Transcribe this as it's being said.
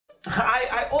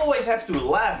I always have to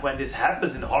laugh when this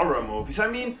happens in horror movies. I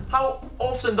mean, how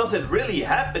often does it really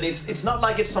happen? It's not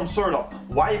like it's some sort of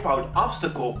wipeout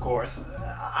obstacle course.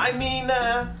 I mean,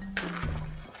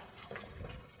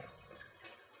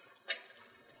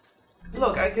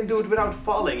 look, I can do it without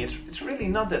falling. It's really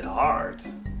not that hard.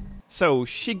 So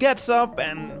she gets up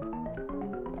and...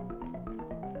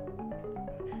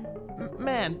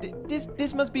 Man,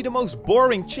 this must be the most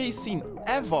boring chase scene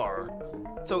ever.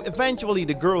 So eventually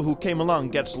the girl who came along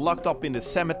gets locked up in the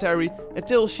cemetery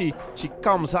until she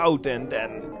comes out and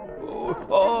then...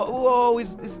 Oh,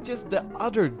 it's just the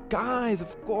other guys,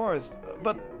 of course.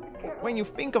 But when you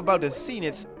think about the scene,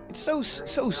 it's so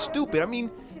stupid. I mean,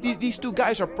 these two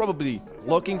guys are probably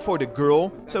looking for the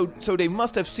girl, so they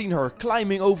must have seen her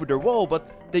climbing over the wall,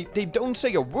 but they don't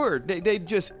say a word. They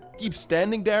just keep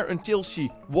standing there until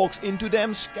she walks into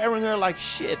them, scaring her like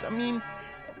shit. I mean,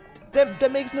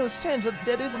 that makes no sense.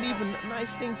 That isn't even a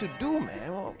nice thing to do,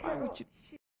 man. Well, why would you...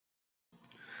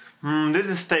 This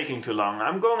is taking too long.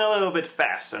 I'm going a little bit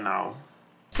faster now.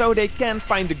 So they can't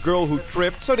find the girl who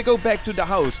tripped, so they go back to the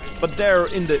house. But there,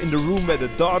 in the room where the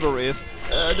daughter is,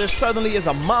 there suddenly is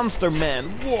a monster man.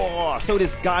 Whoa! So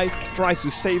this guy tries to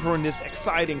save her in this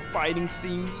exciting fighting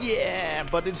scene. Yeah,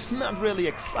 but it's not really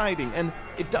exciting, and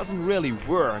it doesn't really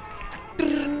work.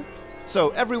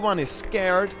 So everyone is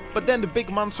scared, but then the big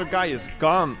monster guy is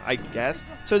gone, I guess.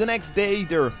 So the next day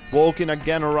they're walking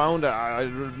again around,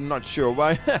 I'm not sure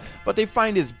why, but they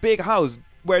find this big house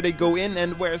where they go in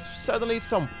and where suddenly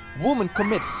some woman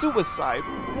commits suicide.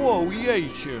 Whoa,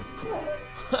 yeesh.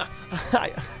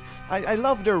 I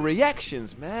love their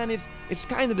reactions, man. It's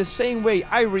kind of the same way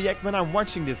I react when I'm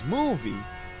watching this movie.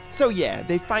 So yeah,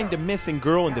 they find the missing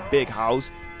girl in the big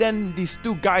house. Then these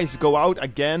two guys go out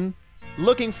again,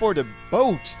 looking for the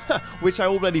boat, which I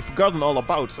already forgotten all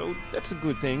about, so that's a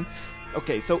good thing.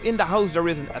 Okay, so in the house there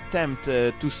is an attempt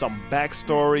to some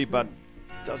backstory, but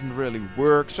it doesn't really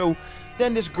work. So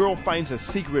then this girl finds a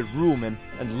secret room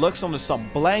and looks under some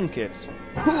blankets.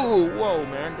 Ooh, whoa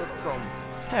man, that's some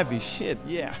heavy shit,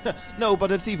 yeah. No,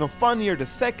 but it's even funnier the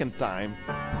second time.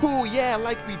 Ooh, yeah,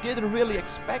 like we didn't really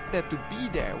expect that to be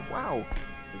there. Wow,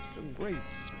 it's so great,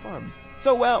 it's fun.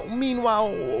 So, well,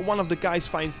 meanwhile, one of the guys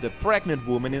finds the pregnant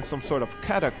woman in some sort of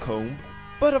catacomb.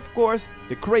 But of course,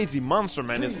 the crazy monster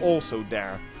man is also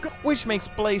there, which makes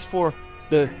place for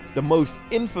the most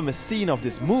infamous scene of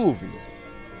this movie.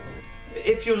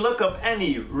 If you look up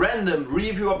any random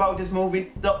review about this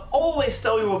movie, they'll always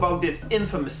tell you about this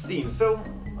infamous scene, so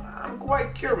I'm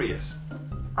quite curious.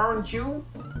 Aren't you?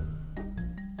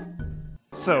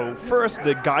 So, first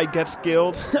the guy gets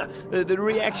killed. The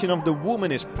reaction of the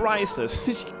woman is priceless.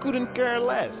 She couldn't care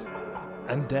less.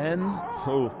 And then...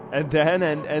 Oh, and then...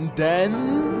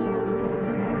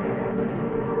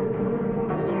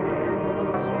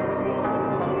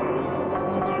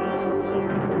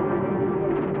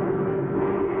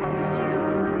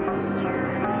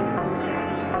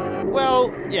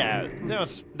 Well, yeah,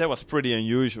 that was pretty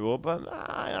unusual, but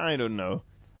I don't know.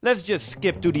 Let's just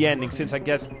skip to the ending, since I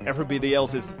guess everybody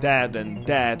else is dead,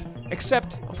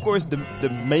 except, of course, the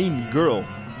main girl.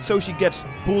 So she gets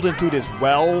pulled into this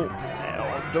well.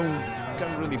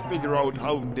 Can't really figure out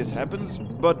how this happens,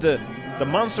 but the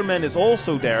monster man is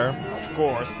also there, of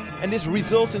course, and this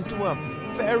results into a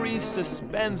very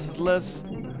suspenseless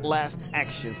last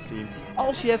action scene.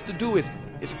 All she has to do is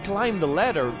climb the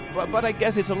ladder, but I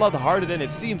guess it's a lot harder than it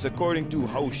seems according to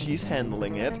how she's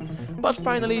handling it. But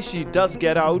finally she does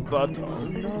get out, but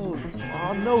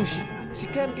oh no, she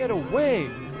can't get away.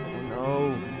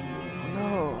 Oh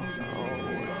no,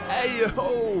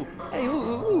 hey,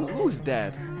 who's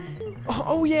that?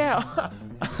 Oh yeah,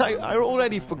 I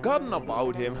already forgotten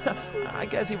about him. I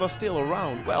guess he was still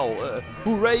around. Well,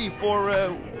 hooray for,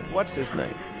 what's his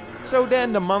name? So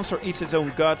then the monster eats its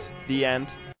own guts, the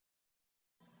end.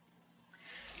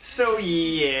 So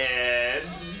yeah,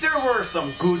 there were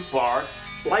some good parts,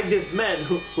 like this man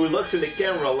who looks in the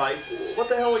camera like, what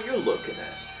the hell are you looking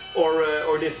at?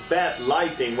 Or this bad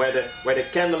lighting where the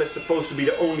candle is supposed to be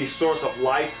the only source of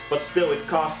light, but still it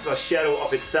casts a shadow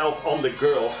of itself on the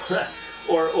girl.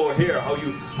 or here, how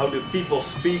do people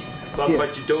speak,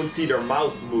 but you don't see their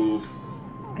mouth move.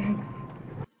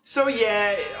 So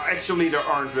yeah, actually there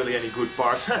aren't really any good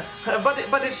parts,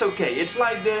 but it's okay. It's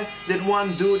like that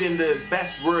one dude in the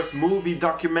Best Worst Movie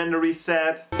documentary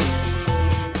said.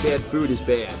 Bad food is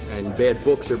bad, and bad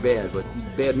books are bad, but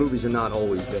bad movies are not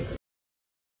always bad.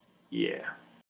 Yeah.